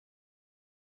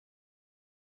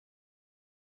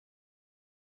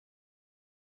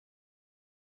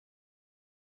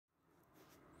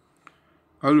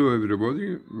Hello,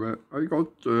 everybody. Well, I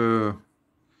got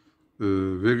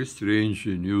very strange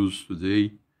news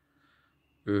today.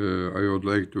 I would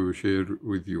like to share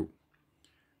with you.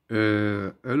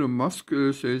 Elon Musk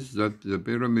says that the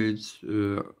pyramids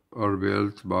are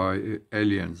built by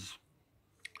aliens.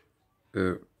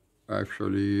 Uh,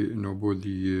 Actually,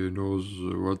 nobody knows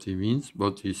what he means,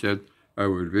 but he said, I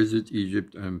will visit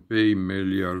Egypt and pay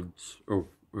milliards of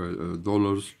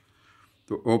dollars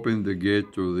to open the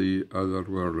gate to the other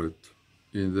world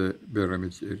in the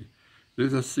pyramids area.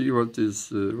 Let us see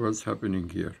what's happening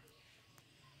here.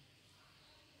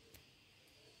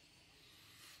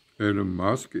 Elon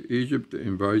Musk, Egypt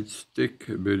invites tech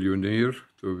billionaire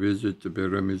to visit the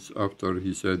pyramids after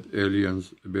he said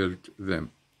aliens built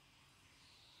them.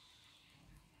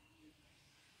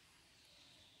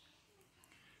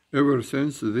 Ever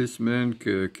since this man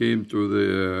came to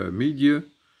the media,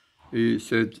 he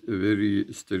said very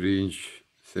strange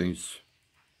things.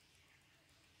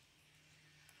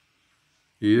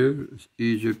 Here,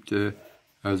 Egypt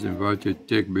has invited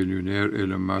tech billionaire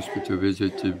Elon Musk to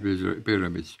visit the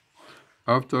pyramids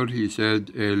after he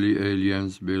said early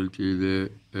aliens built the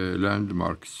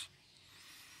landmarks.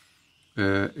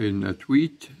 In a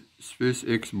tweet,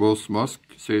 SpaceX boss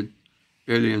Musk said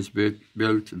aliens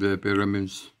built the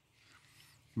pyramids,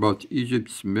 but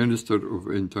Egypt's Minister of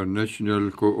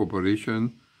International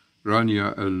Cooperation,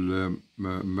 Rania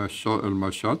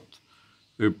al-Mashat,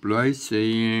 replied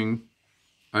saying,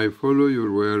 I follow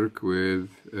your work with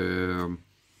a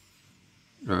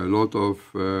lot of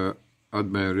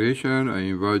admiration. I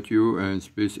invite you and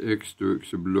SpaceX to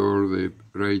explore the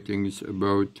writings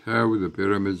about how the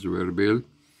pyramids were built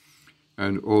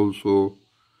and also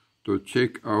to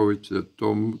check out the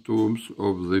tombs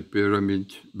of the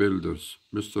pyramid builders.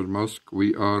 Mr. Musk,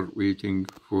 we are waiting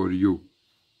for you.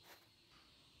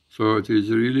 So it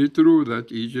is really true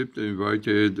that Egypt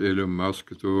invited Elon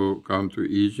Musk to come to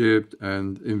Egypt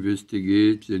and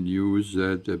investigate the news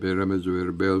that the pyramids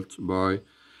were built by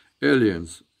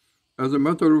aliens. As a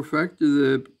matter of fact,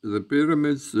 the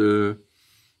pyramids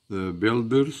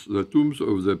builders, the tombs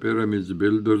of the pyramids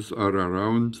builders are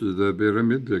around the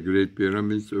pyramid, the Great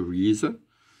Pyramids of Giza.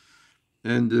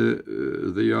 And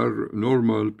they are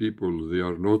normal people. They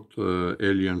are not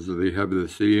aliens. They have the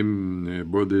same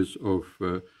bodies of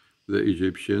the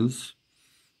Egyptians,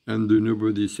 and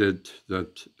nobody said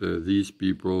that these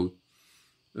people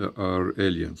are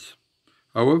aliens.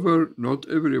 However, not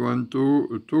everyone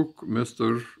took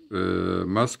Mr.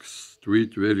 Musk's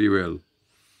tweet very well.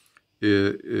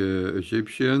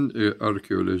 Egyptian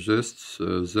archaeologist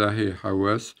Zahi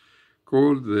Hawass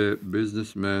called the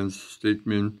businessman's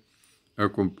statement a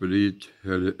complete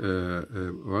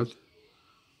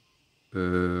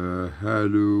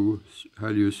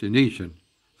hallucination.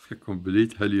 A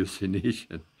complete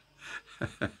hallucination.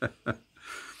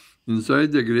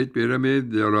 Inside the Great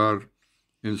Pyramid, there are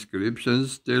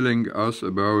inscriptions telling us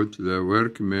about the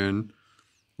workmen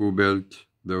who built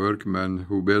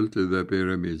the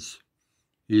pyramids.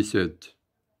 He said,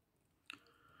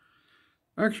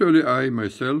 actually, I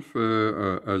myself,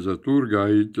 as a tour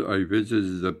guide, I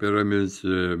visited the pyramids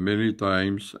many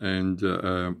times, and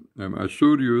I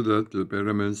assure you that the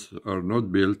pyramids are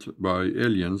not built by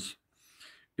aliens.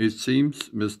 It seems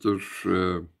Mr.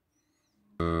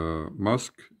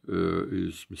 Musk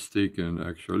is mistaken,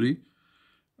 actually.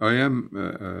 I am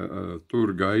a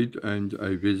tour guide, and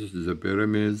I visited the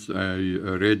pyramids. I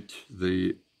read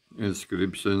the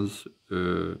inscriptions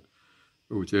who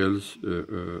tells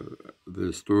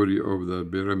the story of the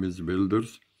pyramids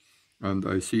builders, and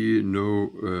I see no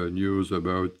news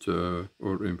about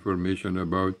or information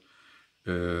about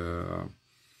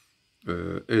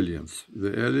aliens.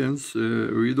 The aliens,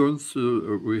 we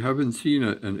haven't seen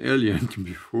an alien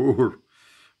before,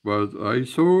 but I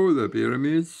saw the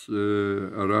pyramids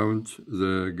around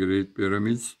the Great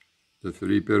Pyramids, the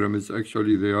three pyramids.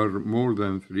 Actually, they are more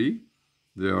than three.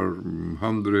 There are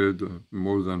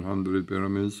more than 100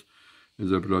 pyramids in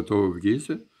the plateau of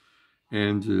Giza,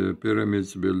 and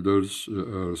pyramids builders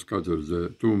are scattered.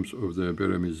 The tombs of the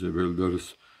pyramids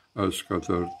builders are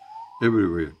scattered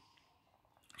everywhere.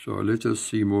 So let us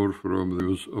see more from the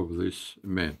news of this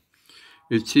man.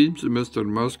 It seems Mr.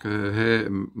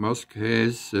 Musk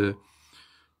has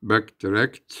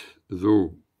backtracked,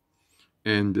 though,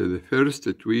 and the first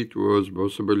tweet was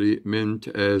possibly meant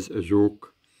as a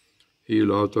joke. He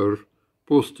later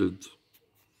posted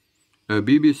a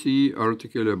BBC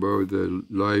article about the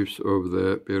lives of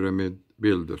the pyramid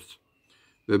builders.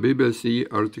 The BBC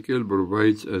article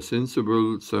provides a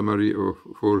sensible summary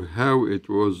for how it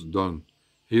was done.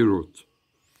 He wrote,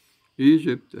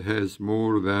 Egypt has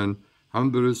more than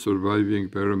 100 surviving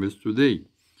pyramids today.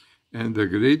 And the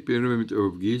Great Pyramid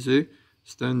of Giza,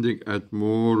 standing at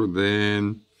more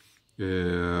than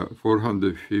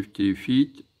 450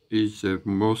 feet, is the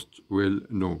most well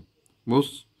known.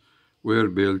 Most were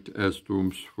built as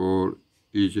tombs for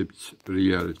Egypt's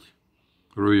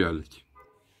royalty.